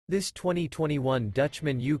This 2021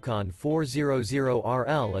 Dutchmen Yukon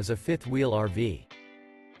 400RL is a fifth-wheel RV.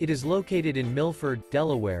 It is located in Milford,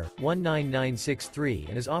 Delaware, 19963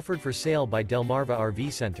 and is offered for sale by Delmarva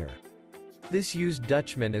RV Center. This used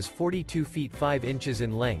Dutchman is 42 feet 5 inches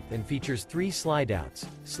in length and features 3 slideouts,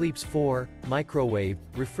 sleeps 4, microwave,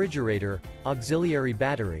 refrigerator, auxiliary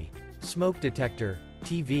battery, smoke detector,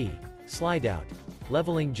 TV, slideout,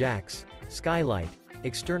 leveling jacks, skylight,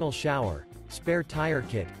 external shower, spare tire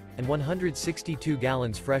kit, and 162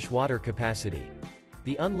 gallons fresh water capacity.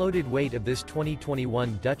 The unloaded weight of this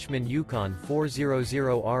 2021 Dutchmen Yukon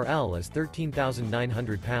 400RL is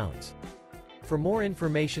 13,900 pounds. For more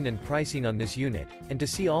information and pricing on this unit, and to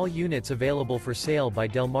see all units available for sale by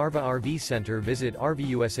Delmarva RV Center, visit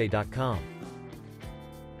RVUSA.com.